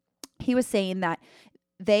he was saying that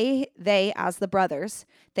they as the brothers,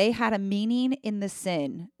 they had a meaning in the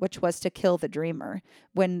sin, which was to kill the dreamer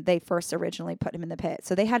when they first originally put him in the pit.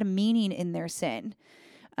 So they had a meaning in their sin.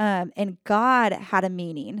 And God had a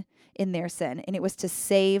meaning in their sin, and it was to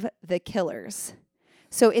save the killers.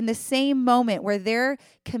 So in the same moment where they're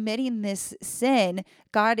committing this sin,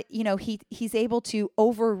 God, he's able to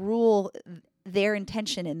overrule their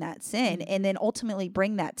intention in that sin and then ultimately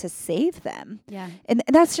bring that to save them. Yeah. And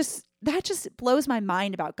that just blows my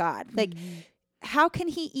mind about God. Like, how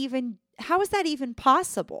is that even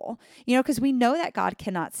possible? Because we know that God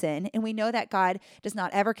cannot sin, and we know that God does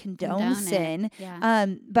not ever condone sin. Yeah.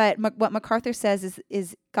 But what MacArthur says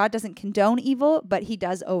is God doesn't condone evil, but he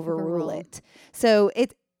does overrule it. So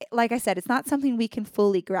like I said, it's not something we can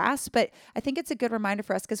fully grasp, but I think it's a good reminder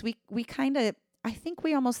for us because we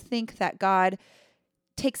almost think that God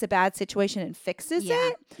takes a bad situation and fixes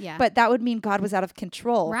it. Yeah. But that would mean God was out of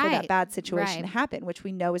control for that bad situation to happen, which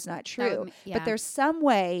we know is not true. But there's some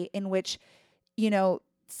way in which,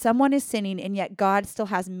 someone is sinning and yet God still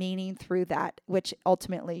has meaning through that, which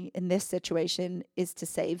ultimately in this situation is to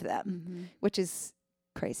save them, which is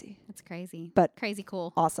crazy. It's crazy. But crazy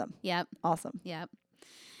cool. Awesome. Yep. Awesome. Yep.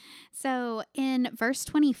 So in verse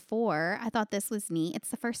 24, I thought this was neat. It's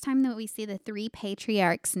the first time that we see the three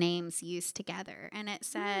patriarchs' names used together. And it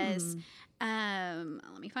says,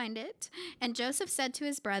 let me find it. And Joseph said to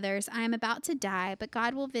his brothers, I am about to die, but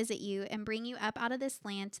God will visit you and bring you up out of this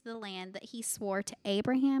land to the land that he swore to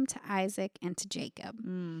Abraham, to Isaac, and to Jacob.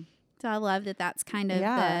 So I love that that's kind of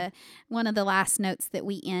Yeah. one of the last notes that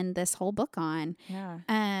we end this whole book on. Yeah.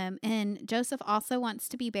 And Joseph also wants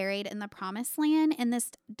to be buried in the promised land. And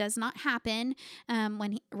this does not happen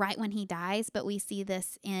right when he dies, but we see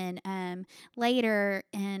this in later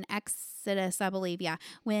in Exodus, I believe,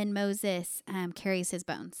 when Moses carries his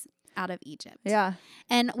bones out of Egypt. Yeah.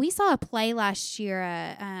 And we saw a play last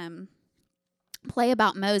year, play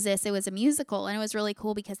about Moses. It was a musical, and it was really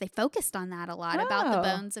cool because they focused on that a lot, about the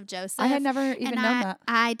bones of Joseph. I had never even known that.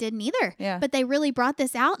 I didn't either. Yeah. But they really brought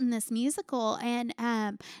this out in this musical, and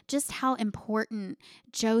just how important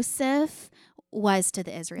Joseph was to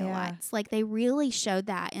the Israelites. Like, they really showed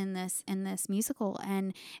that in this musical,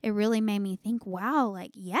 and it really made me think, wow,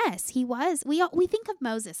 like, yes, he was. We think of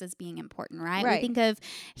Moses as being important, right? We think of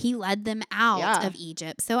he led them out of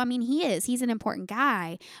Egypt. So I mean, he's an important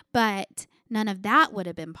guy, but none of that would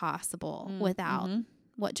have been possible without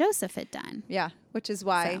what Joseph had done. Yeah, which is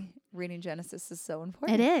why reading Genesis is so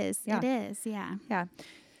important. It is. Yeah. It is. Yeah. Yeah.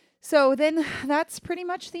 So then that's pretty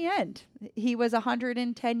much the end. He was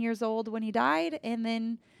 110 years old when he died, and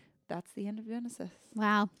then that's the end of Genesis.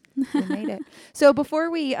 Wow. We made it. So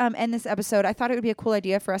before we end this episode, I thought it would be a cool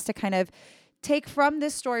idea for us to kind of take from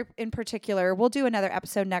this story in particular. We'll do another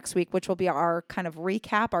episode next week, which will be our kind of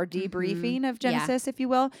recap, our debriefing of Genesis, if you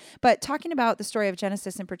will. But talking about the story of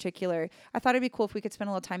Genesis in particular, I thought it'd be cool if we could spend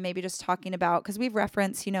a little time maybe just talking about, because we've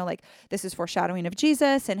referenced, like this is foreshadowing of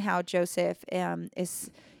Jesus and how Joseph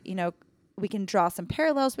is, we can draw some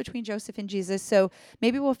parallels between Joseph and Jesus. So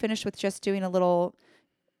maybe we'll finish with just doing a little,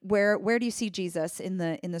 where do you see Jesus in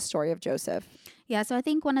the story of Joseph? Yeah, so I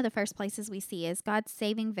think one of the first places we see is God's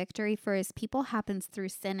saving victory for his people happens through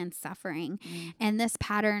sin and suffering. And this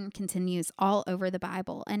pattern continues all over the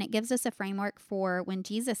Bible. And it gives us a framework for when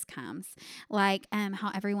Jesus comes, like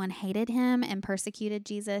how everyone hated him and persecuted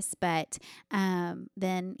Jesus, but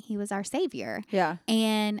then he was our savior. Yeah.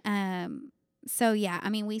 And so, yeah, I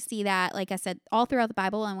mean, we see that, like I said, all throughout the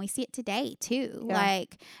Bible, and we see it today too. Yeah.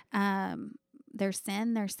 Like, there's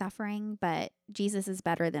sin, there's suffering, but Jesus is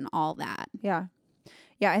better than all that. Yeah.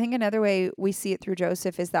 Yeah, I think another way we see it through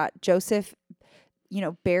Joseph is that Joseph,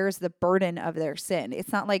 bears the burden of their sin.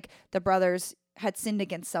 It's not like the brothers had sinned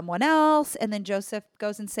against someone else and then Joseph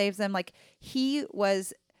goes and saves them. Like, he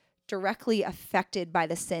was directly affected by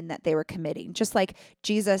the sin that they were committing. Just like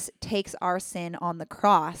Jesus takes our sin on the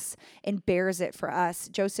cross and bears it for us.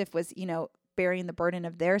 Joseph was, bearing the burden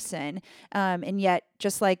of their sin. And yet,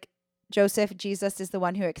 just like Joseph, Jesus is the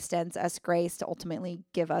one who extends us grace to ultimately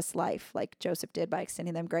give us life, like Joseph did by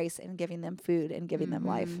extending them grace and giving them food and giving them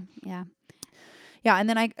life. Yeah. Yeah, and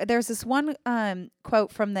then there's this one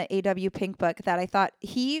quote from the A.W. Pink book that I thought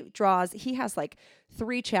he has like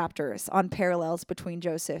 3 chapters on parallels between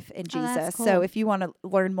Joseph and Jesus. That's cool. So if you want to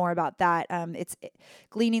learn more about that, it's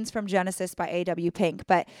Gleanings from Genesis by A.W. Pink.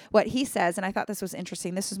 But what he says, and I thought this was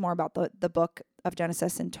interesting, this is more about the book of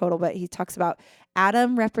Genesis in total, but he talks about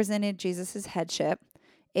Adam represented Jesus's headship,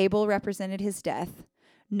 Abel represented his death,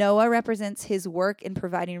 Noah represents his work in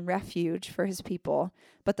providing refuge for his people,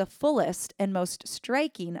 but the fullest and most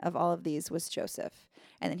striking of all of these was Joseph.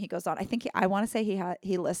 And then he goes on. I want to say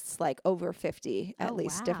he lists like over 50 at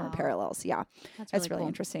least different parallels. Yeah, that's really cool.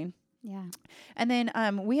 Interesting. Yeah. And then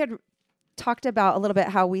we had talked about a little bit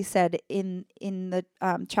how we said in the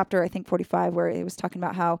chapter, I think 45, where it was talking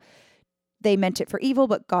about how they meant it for evil,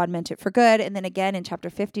 but God meant it for good. And then again in chapter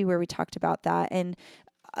 50, where we talked about that. And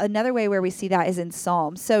another way where we see that is in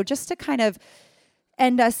Psalms. So just to kind of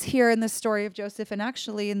end us here in the story of Joseph and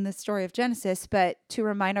actually in the story of Genesis, but to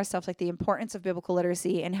remind ourselves like the importance of biblical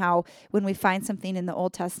literacy and how when we find something in the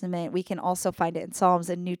Old Testament, we can also find it in Psalms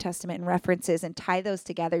and New Testament and references and tie those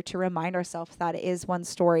together to remind ourselves that it is one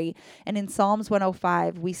story. And in Psalms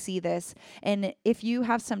 105, we see this. And if you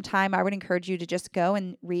have some time, I would encourage you to just go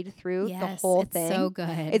and read through the whole thing. It's so good.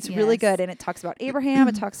 It's really good. And it talks about Abraham.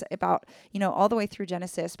 It talks about, all the way through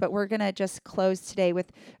Genesis. But we're going to just close today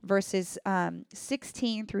with verses 16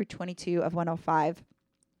 through 22 of 105.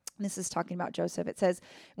 This is talking about Joseph. It says,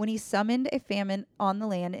 when he summoned a famine on the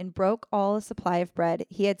land and broke all the supply of bread,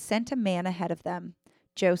 he had sent a man ahead of them,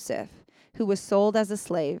 Joseph, who was sold as a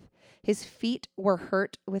slave. His feet were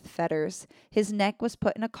hurt with fetters. His neck was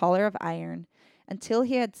put in a collar of iron. Until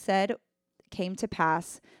he had said, came to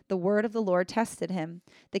pass, the word of the Lord tested him.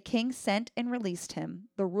 The king sent and released him.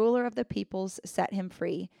 The ruler of the peoples set him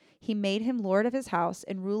free. He made him lord of his house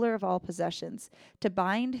and ruler of all possessions, to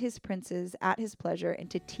bind his princes at his pleasure and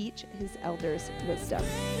to teach his elders wisdom.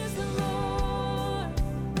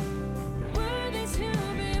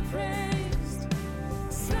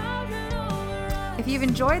 If you've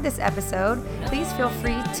enjoyed this episode, please feel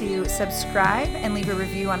free to subscribe and leave a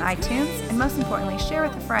review on iTunes, and most importantly, share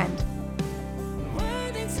with a friend.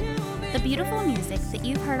 The beautiful music that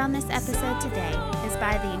you've heard on this episode today is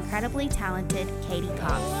by the incredibly talented Katie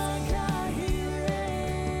Cox.